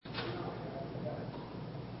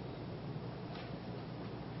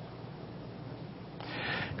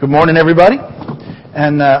Good morning, everybody,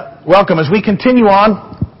 and welcome as we continue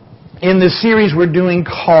on in this series we're doing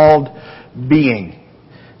called Being.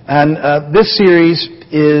 And this series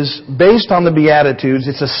is based on the Beatitudes.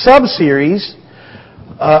 It's a sub-series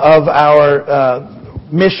of our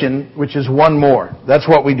mission, which is one more. That's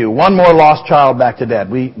what we do. One more lost child back to dad.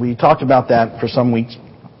 We talked about that for some weeks,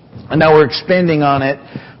 and now we're expanding on it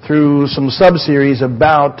through some sub-series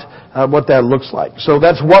about what that looks like. So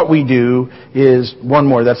that's what we do is one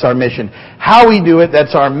more. That's our mission. How we do it,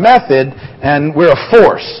 that's our method, and we're a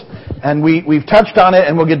force. And we've touched on it,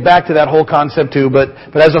 and we'll get back to that whole concept too, but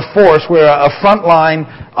as a force, we're a frontline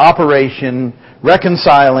operation,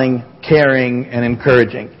 reconciling, caring, and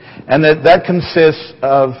encouraging. And that consists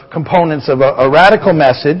of components of a radical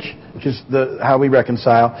message, which is how we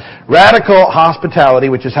reconcile, radical hospitality,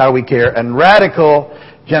 which is how we care, and radical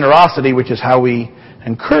generosity, which is how we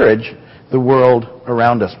encourage the world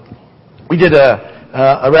around us. We did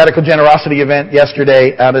a radical generosity event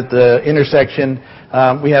yesterday out at the intersection.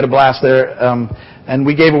 We had a blast there, and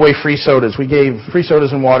we gave away free sodas. We gave free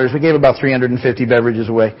sodas and waters. We gave about 350 beverages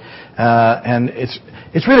away. And it's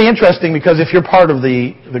really interesting because if you're part of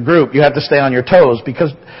the group, you have to stay on your toes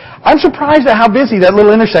because I'm surprised at how busy that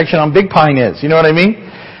little intersection on Big Pine is. You know what I mean?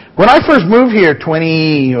 When I first moved here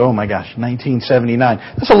 1979.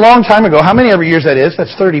 That's a long time ago. How many ever years that is?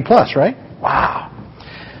 That's 30 plus, right? Wow.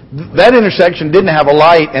 That intersection didn't have a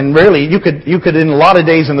light, and really, you could in a lot of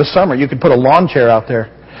days in the summer, you could put a lawn chair out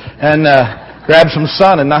there and grab some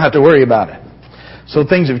sun and not have to worry about it. So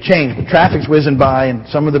things have changed. The traffic's whizzing by, and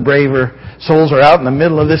some of the braver souls are out in the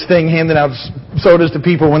middle of this thing handing out sodas to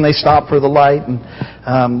people when they stop for the light.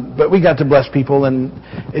 But we got to bless people, and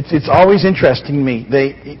it's always interesting to me.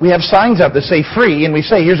 We have signs up that say free, and we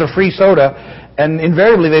say, here's a free soda, and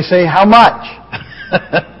invariably they say, how much?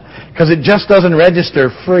 Because it just doesn't register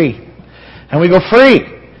free. And we go, free.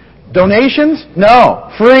 Donations? No.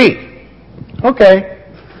 Free. Okay.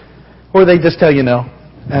 Or they just tell you no.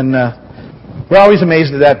 And we're always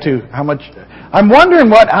amazed at that too. How much? I'm wondering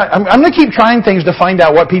I'm going to keep trying things to find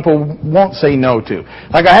out what people won't say no to.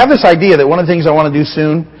 Like I have this idea that one of the things I want to do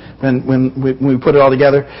soon, when we put it all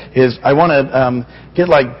together, is I want to get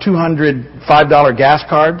like 200 $5 gas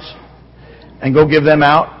cards and go give them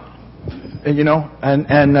out. You know,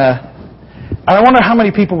 and I wonder how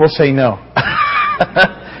many people will say no.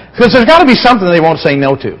 Because there's got to be something they won't say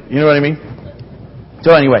no to. You know what I mean?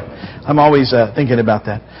 So anyway, I'm always thinking about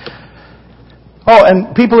that. Oh,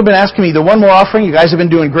 and people have been asking me, the one more offering, you guys have been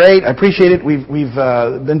doing great. I appreciate it. We've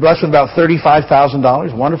been blessed with about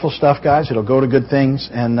 $35,000. Wonderful stuff, guys. It'll go to good things.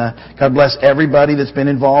 And God bless everybody that's been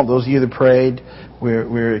involved. Those of you that prayed,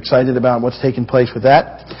 we're excited about what's taking place with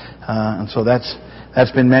that. And so that's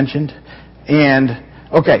been mentioned. And,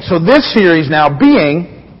 okay, so this series now,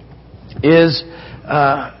 Being, is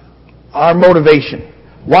our motivation.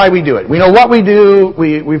 Why we do it. We know what we do.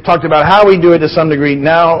 We've talked about how we do it to some degree.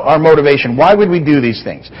 Now, our motivation. Why would we do these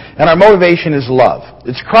things? And our motivation is love.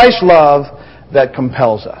 It's Christ's love that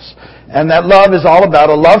compels us. And that love is all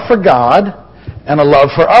about a love for God and a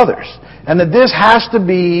love for others. And that this has to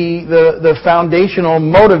be the foundational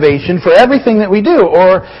motivation for everything that we do.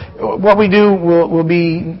 Or what we do will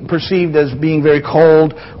be perceived as being very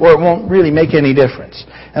cold, or it won't really make any difference.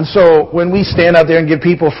 And so when we stand out there and give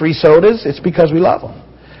people free sodas, it's because we love them.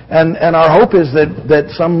 And our hope is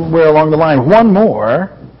that somewhere along the line, one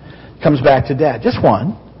more comes back to Dad. Just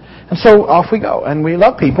one. And so off we go. And we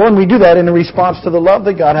love people, and we do that in a response to the love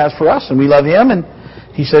that God has for us. And we love Him, and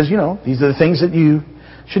He says, you know, these are the things that you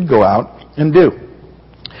should go out and do.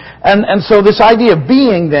 And so this idea of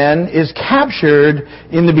being, then, is captured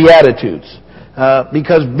in the Beatitudes.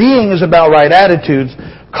 Because being is about right attitudes.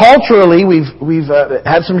 Culturally, we've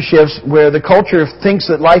had some shifts where the culture thinks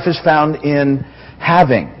that life is found in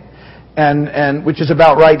having. And which is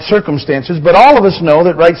about right circumstances, but all of us know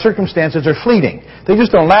that right circumstances are fleeting. They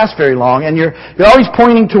just don't last very long, and you're always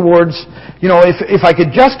pointing towards, you know, if I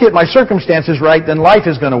could just get my circumstances right, then life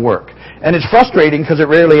is going to work. And it's frustrating because it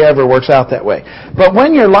rarely ever works out that way. But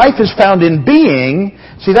when your life is found in being,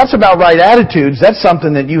 see, that's about right attitudes. That's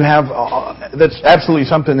something that you have, that's absolutely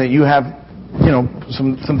something that you have, you know,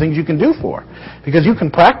 some things you can do for. Because you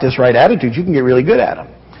can practice right attitudes. You can get really good at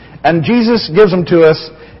them. And Jesus gives them to us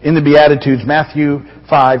in the Beatitudes, Matthew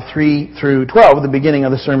 5:3 through 12, the beginning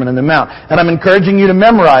of the Sermon on the Mount. And I'm encouraging you to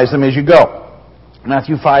memorize them as you go.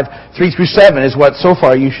 Matthew 5:3 through 7 is what so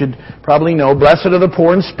far you should probably know. Blessed are the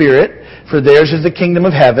poor in spirit, for theirs is the kingdom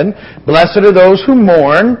of heaven. Blessed are those who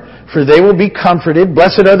mourn, for they will be comforted.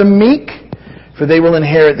 Blessed are the meek, for they will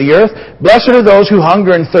inherit the earth. Blessed are those who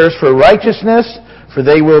hunger and thirst for righteousness, for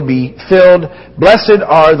they will be filled. Blessed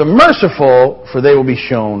are the merciful, for they will be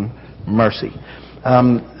shown mercy.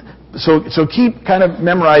 So keep kind of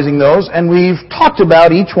memorizing those, and we've talked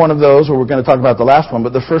about each one of those, or we're going to talk about the last one,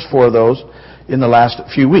 but the first four of those in the last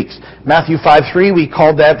few weeks. Matthew 5:3, we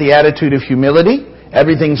called that the attitude of humility.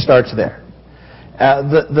 Everything starts there.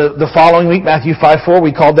 The following week, Matthew 5:4,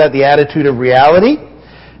 we called that the attitude of reality.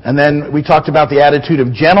 And then we talked about the attitude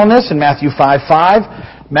of gentleness in Matthew 5:5.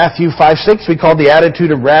 Matthew 5:6, we called the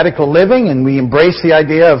attitude of radical living, and we embrace the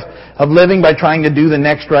idea of living by trying to do the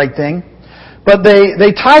next right thing. But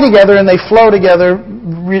they tie together and they flow together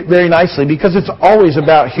very nicely because it's always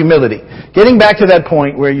about humility. Getting back to that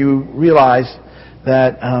point where you realize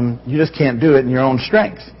that you just can't do it in your own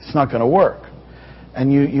strength. It's not going to work.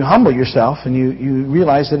 And you humble yourself and you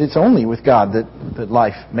realize that it's only with God that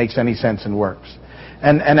life makes any sense and works.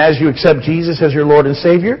 And as you accept Jesus as your Lord and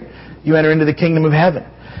Savior, you enter into the kingdom of heaven.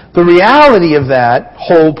 The reality of that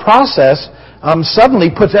whole process suddenly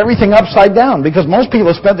puts everything upside down because most people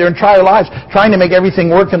have spent their entire lives trying to make everything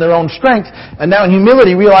work in their own strength, and now in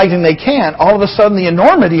humility realizing they can't, all of a sudden the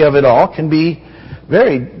enormity of it all can be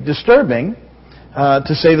very disturbing,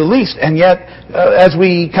 to say the least. And yet, as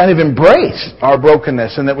we kind of embrace our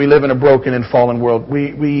brokenness and that we live in a broken and fallen world,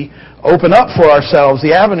 we open up for ourselves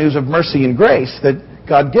the avenues of mercy and grace that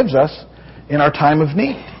God gives us in our time of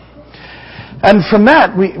need. And from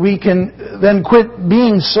that, we can then quit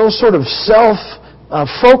being so sort of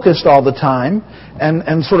self-focused all the time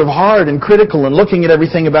and sort of hard and critical and looking at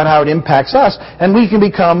everything about how it impacts us, and we can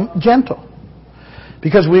become gentle.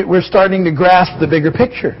 Because we're starting to grasp the bigger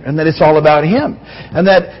picture, and that it's all about Him. And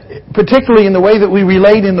that, particularly in the way that we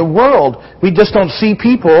relate in the world, we just don't see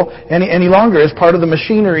people any longer as part of the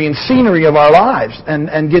machinery and scenery of our lives,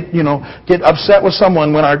 and get upset with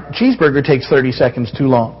someone when our cheeseburger takes 30 seconds too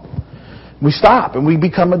long. We stop and we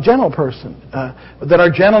become a gentle person. That our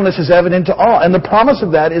gentleness is evident to all. And the promise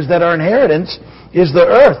of that is that our inheritance is the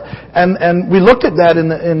earth. And we looked at that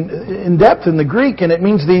in depth in the Greek, and it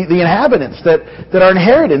means the inhabitants. That our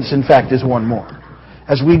inheritance, in fact, is one more.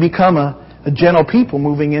 As we become a gentle people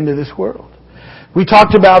moving into this world. We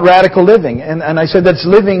talked about radical living. And I said that's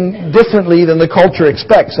living differently than the culture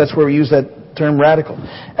expects. That's where we use that term radical.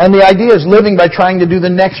 And the idea is living by trying to do the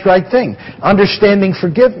next right thing. Understanding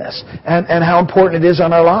forgiveness and how important it is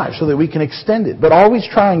on our lives so that we can extend it. But always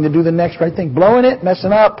trying to do the next right thing. Blowing it,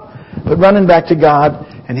 messing up, but running back to God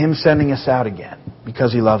and Him sending us out again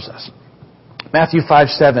because He loves us. Matthew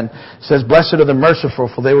 5:7 says, "Blessed are the merciful,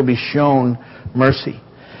 for they will be shown mercy."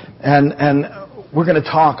 And we're going to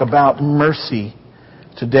talk about mercy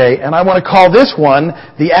today. And I want to call this one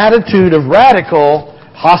the attitude of radical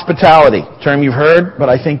hospitality, term you've heard, but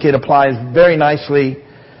I think it applies very nicely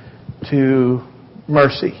to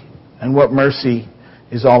mercy and what mercy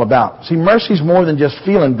is all about. See, mercy is more than just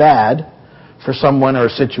feeling bad for someone or a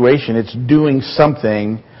situation. It's doing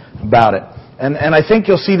something about it. And I think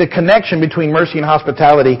you'll see the connection between mercy and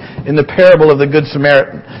hospitality in the parable of the Good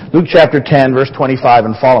Samaritan. Luke chapter 10, verse 25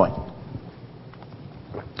 and following.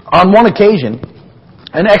 On one occasion,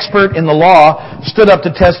 an expert in the law stood up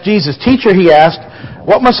to test Jesus. "Teacher," he asked,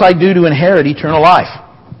 "what must I do to inherit eternal life?"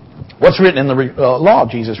 "What's written in the law?"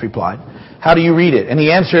 Jesus replied. "How do you read it?" And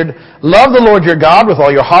he answered, "Love the Lord your God with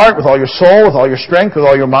all your heart, with all your soul, with all your strength, with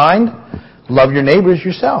all your mind. Love your neighbor as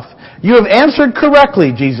yourself." "You have answered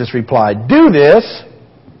correctly," Jesus replied. "Do this,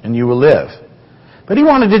 and you will live." But he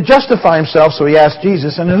wanted to justify himself, so he asked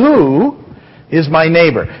Jesus, "And who is my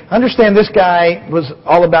neighbor?" Understand, this guy was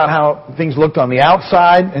all about how things looked on the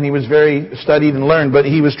outside, and he was very studied and learned, but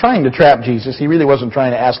he was trying to trap Jesus. He really wasn't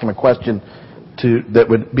trying to ask him a question that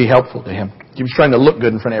would be helpful to him. He was trying to look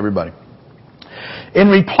good in front of everybody. In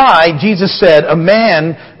reply, Jesus said, "A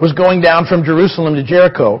man was going down from Jerusalem to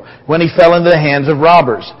Jericho when he fell into the hands of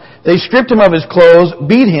robbers. They stripped him of his clothes,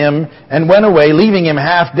 beat him, and went away, leaving him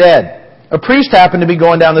half dead. A priest happened to be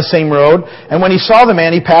going down the same road, and when he saw the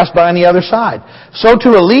man, he passed by on the other side. So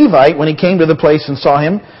too a Levite, when he came to the place and saw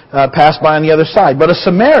him, passed by on the other side. But a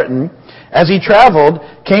Samaritan, as he traveled,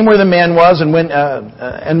 came where the man was, and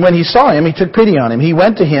when he saw him, he took pity on him. He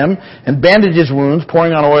went to him and bandaged his wounds,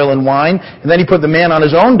 pouring on oil and wine, and then he put the man on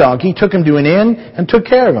his own donkey, took him to an inn, and took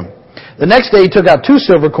care of him. The next day he took out 2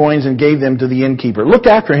 silver coins and gave them to the innkeeper. 'Look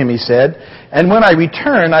after him,' he said, 'and when I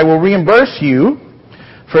return, I will reimburse you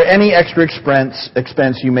for any extra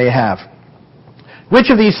expense you may have.' Which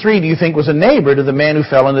of these 3 do you think was a neighbor to the man who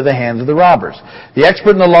fell into the hands of the robbers?" The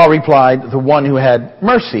expert in the law replied, "The one who had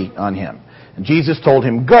mercy on him." And Jesus told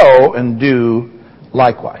him, "Go and do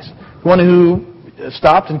likewise." The one who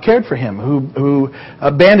stopped and cared for him, who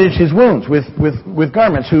bandaged his wounds with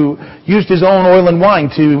garments, who used his own oil and wine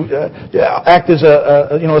to act as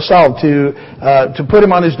a salve, to put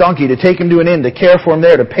him on his donkey, to take him to an inn, to care for him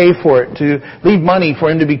there, to pay for it, to leave money for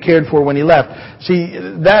him to be cared for when he left. See,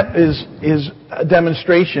 that is a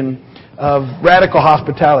demonstration of radical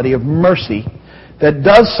hospitality, of mercy, that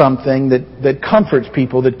does something that comforts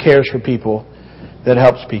people, that cares for people, that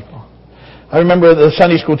helps people. I remember the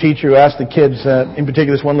Sunday school teacher who asked the kids, in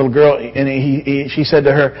particular this one little girl, and she said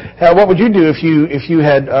to her, "What would you do if you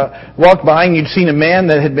had walked by and you'd seen a man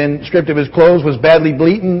that had been stripped of his clothes, was badly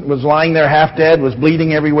bleeding, was lying there half dead, was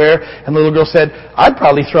bleeding everywhere?" And the little girl said, "I'd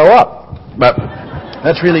probably throw up." But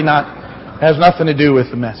that's really has nothing to do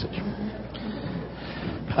with the message.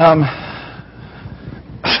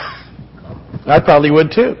 I probably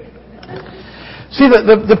would too. See,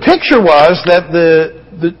 the picture was that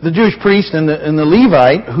the Jewish priest and the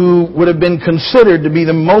Levite, who would have been considered to be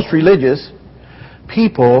the most religious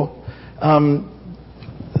people,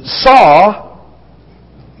 saw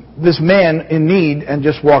this man in need and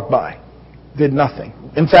just walked by, did nothing.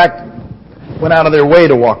 In fact, went out of their way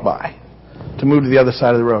to walk by, to move to the other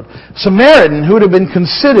side of the road. Samaritan, who would have been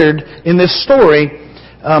considered in this story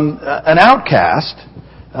an outcast,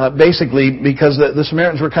 basically because the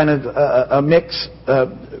Samaritans were kind of a mix,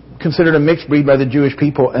 considered a mixed breed by the Jewish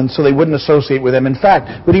people, and so they wouldn't associate with them. In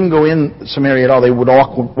fact, wouldn't even go in Samaria at all. They would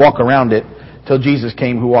walk around it till Jesus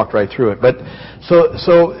came, who walked right through it. But so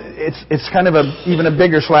it's kind of even a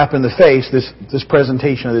bigger slap in the face, this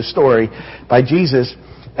presentation of this story by Jesus.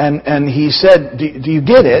 And he said, do you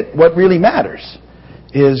get it? What really matters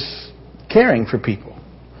is caring for people.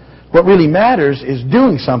 What really matters is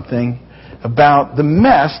doing something about the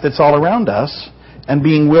mess that's all around us and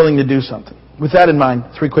being willing to do something. With that in mind,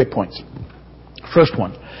 3 quick points. First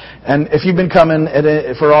one, and if you've been coming,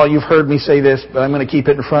 for all you've heard me say this, but I'm going to keep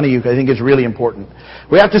it in front of you because I think it's really important.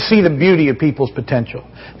 We have to see the beauty of people's potential.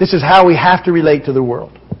 This is how we have to relate to the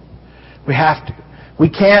world. We have to. We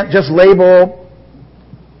can't just label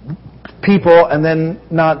people and then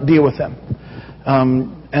not deal with them.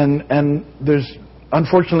 And there's,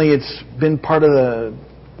 unfortunately, it's been part of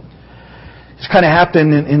it's kind of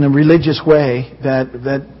happened in a religious way that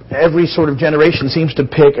every sort of generation seems to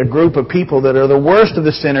pick a group of people that are the worst of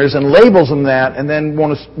the sinners and labels them that, and then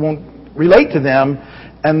won't relate to them,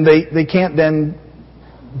 and they can't then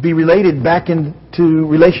be related back into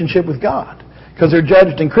relationship with God. Because they're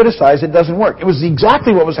judged and criticized, it doesn't work. It was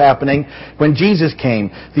exactly what was happening when Jesus came.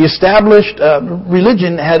 The established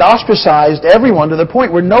religion had ostracized everyone to the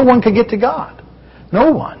point where no one could get to God.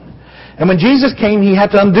 No one. And when Jesus came, He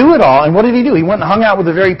had to undo it all. And what did He do? He went and hung out with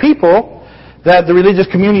the very people that the religious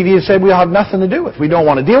community has said we'll have nothing to do with. We don't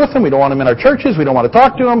want to deal with them. We don't want them in our churches. We don't want to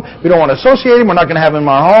talk to them. We don't want to associate them. We're not going to have them in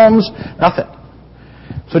our homes. Nothing.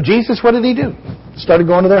 So Jesus, what did He do? Started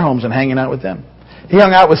going to their homes and hanging out with them. He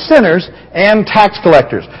hung out with sinners and tax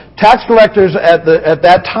collectors. Tax collectors at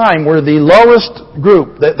that time were the lowest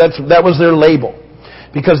group. That was their label,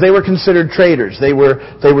 because they were considered traitors. They were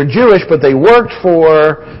Jewish, but they worked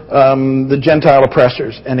for the Gentile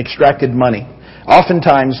oppressors and extracted money.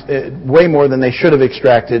 Oftentimes, way more than they should have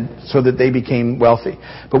extracted, so that they became wealthy.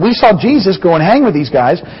 But we saw Jesus go and hang with these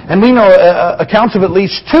guys, and we know accounts of at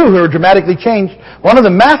least 2 who are dramatically changed. One of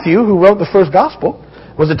them, Matthew, who wrote the first gospel,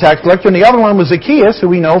 was a tax collector, and the other one was Zacchaeus, who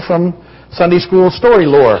we know from Sunday school story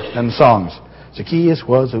lore and songs. Zacchaeus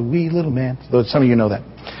was a wee little man. Some of you know that.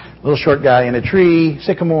 Little short guy in a tree,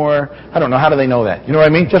 sycamore. I don't know. How do they know that? You know what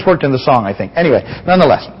I mean? Just worked in the song, I think. Anyway,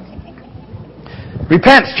 nonetheless.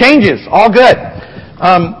 Repents, changes, all good.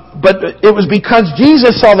 But it was because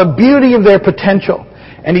Jesus saw the beauty of their potential.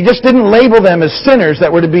 And He just didn't label them as sinners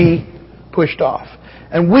that were to be pushed off.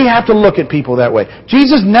 And we have to look at people that way.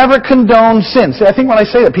 Jesus never condoned sin. See, I think when I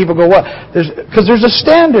say that, people go, what? Because there's a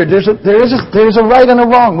standard. There's a right and a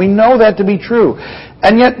wrong. We know that to be true.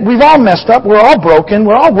 And yet, we've all messed up. We're all broken.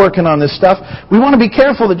 We're all working on this stuff. We want to be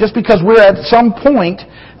careful that just because we're at some point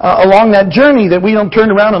along that journey that we don't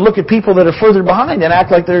turn around and look at people that are further behind and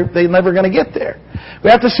act like they're never going to get there.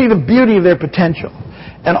 We have to see the beauty of their potential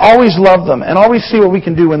and always love them and always see what we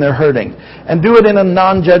can do when they're hurting and do it in a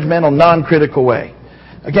non-judgmental, non-critical way.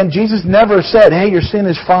 Again, Jesus never said, hey, your sin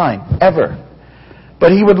is fine, ever.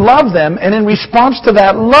 But He would love them, and in response to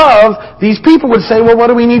that love, these people would say, well, what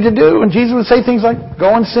do we need to do? And Jesus would say things like,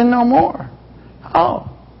 go and sin no more. Oh.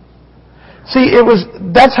 See,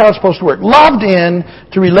 that's how it's supposed to work. Loved in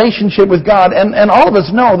to relationship with God, and all of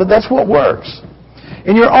us know that that's what works.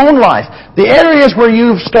 In your own life, the areas where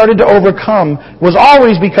you've started to overcome was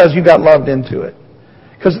always because you got loved into it.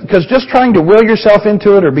 Because just trying to will yourself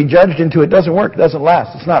into it or be judged into it doesn't work. It doesn't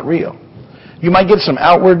last. It's not real. You might get some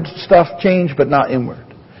outward stuff changed, but not inward.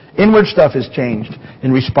 Inward stuff is changed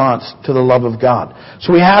in response to the love of God.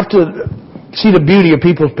 So we have to see the beauty of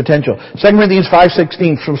people's potential. 2 Corinthians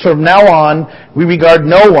 5:16, from sort of now on, we regard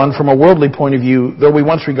no one from a worldly point of view, though we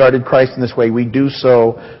once regarded Christ in this way, we do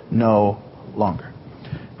so no longer.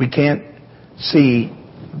 We can't see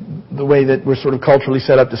the way that we're sort of culturally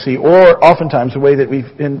set up to see, or oftentimes the way that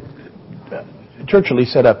we've been churchily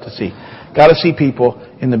set up to see. Got to see people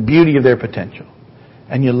in the beauty of their potential.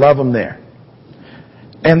 And you love them there.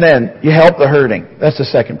 And then you help the hurting. That's the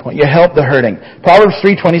second point. You help the hurting. Proverbs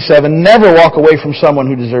 3:27, never walk away from someone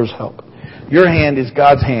who deserves help. Your hand is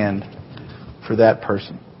God's hand for that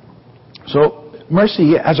person. So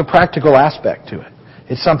mercy has a practical aspect to it.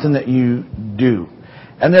 It's something that you do.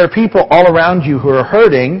 And there are people all around you who are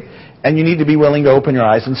hurting, and you need to be willing to open your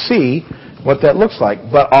eyes and see what that looks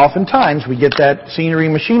like. But oftentimes we get that scenery,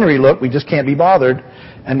 machinery look. We just can't be bothered,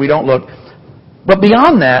 and we don't look. But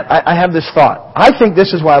beyond that, I have this thought. I think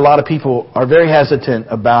this is why a lot of people are very hesitant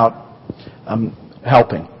about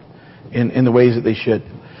helping in the ways that they should.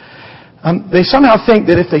 They somehow think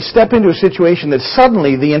that if they step into a situation that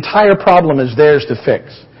suddenly the entire problem is theirs to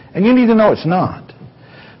fix. And you need to know it's not.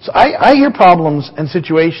 So I hear problems and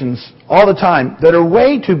situations all the time that are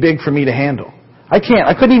way too big for me to handle. I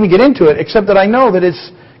couldn't even get into it, except that I know that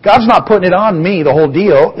God's not putting it on me, the whole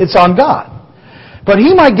deal. It's on God. But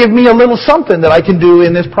He might give me a little something that I can do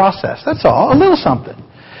in this process. That's all. A little something.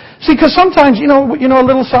 See, because sometimes, a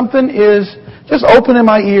little something is just opening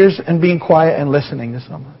my ears and being quiet and listening to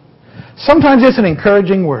someone. Sometimes it's an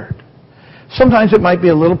encouraging word. Sometimes it might be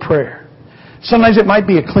a little prayer. Sometimes it might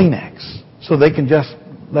be a Kleenex so they can just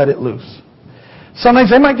let it loose.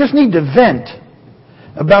 Sometimes they might just need to vent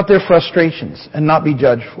about their frustrations and not be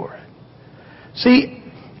judged for it. See,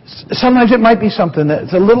 sometimes it might be something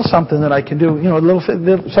that's a little something that I can do, a little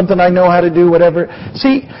something I know how to do, whatever.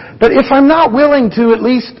 See, but if I'm not willing to at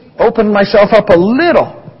least open myself up a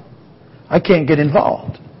little, I can't get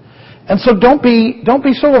involved. And so don't be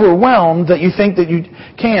so overwhelmed that you think that you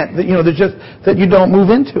can't, that you don't move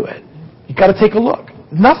into it. You got to take a look.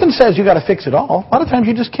 Nothing says you got to fix it all. A lot of times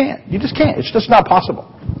you just can't. You just can't. It's just not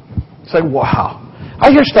possible. It's like, wow.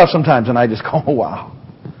 I hear stuff sometimes and I just go, oh, wow.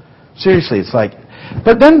 Seriously, it's like,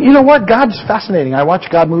 but then, you know what? God's fascinating. I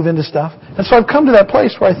watch God move into stuff. And so I've come to that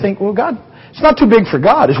place where I think, well, God, it's not too big for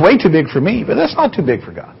God. It's way too big for me, but that's not too big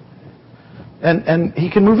for God. And He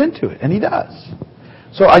can move into it, and He does.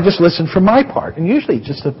 So I just listen for my part, and usually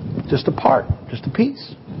just a part, just a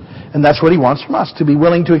piece. And that's what He wants from us, to be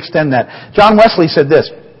willing to extend that. John Wesley said this.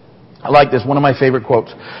 I like this, one of my favorite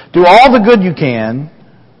quotes. Do all the good you can,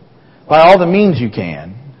 by all the means you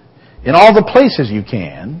can, in all the places you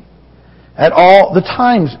can, at all the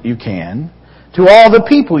times you can, to all the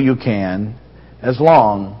people you can, as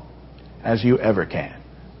long as you ever can.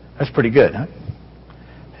 That's pretty good, huh?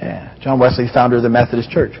 Yeah. John Wesley, founder of the Methodist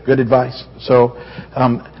Church. Good advice. So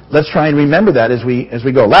let's try and remember that as we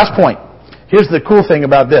go. Last point. Here's the cool thing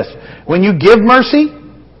about this. When you give mercy,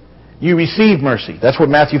 you receive mercy. That's what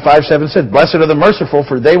Matthew 5:7 says. Blessed are the merciful,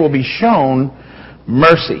 for they will be shown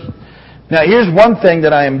mercy. Now, here's one thing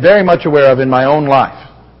that I am very much aware of in my own life.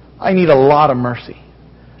 I need a lot of mercy.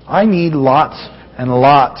 I need lots and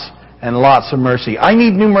lots and lots of mercy. I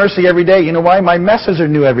need new mercy every day. You know why? My messes are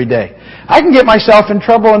new every day. I can get myself in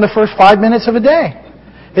trouble in the first 5 minutes of a day.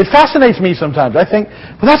 It fascinates me sometimes. I think,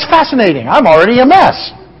 well, that's fascinating. I'm already a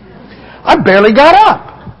mess. I barely got up.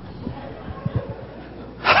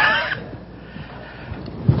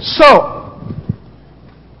 So,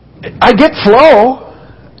 I get flow.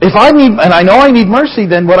 If I need, and I know I need mercy,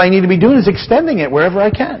 then what I need to be doing is extending it wherever I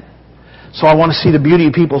can. So I want to see the beauty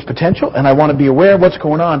of people's potential, and I want to be aware of what's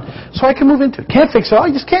going on, so I can move into it. Can't fix it all, I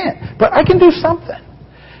just can't. But I can do something.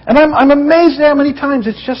 And I'm amazed at how many times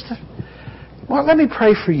it's just, well, let me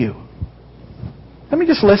pray for you. Let me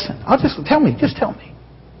just listen. Tell me.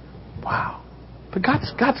 Wow. But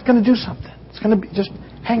God's going to do something. It's going to be, just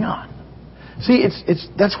hang on. See,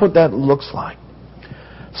 that's what that looks like.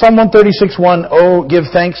 Psalm 136:1, oh, give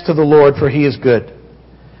thanks to the Lord, for He is good,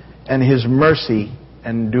 and His mercy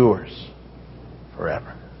endures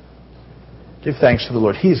forever. Give thanks to the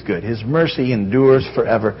Lord. He's good. His mercy endures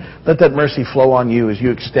forever. Let that mercy flow on you as you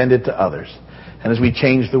extend it to others, and as we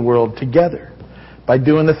change the world together by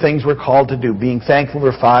doing the things we're called to do, being thankful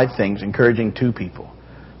for 5 things, encouraging 2 people,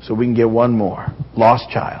 so we can get one more lost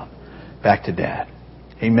child back to Dad.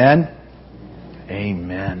 Amen?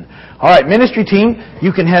 Amen. All right, ministry team,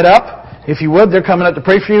 you can head up. If you would, they're coming up to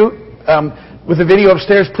pray for you. With the video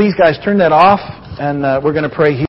upstairs, please, guys, turn that off, and we're going to pray here.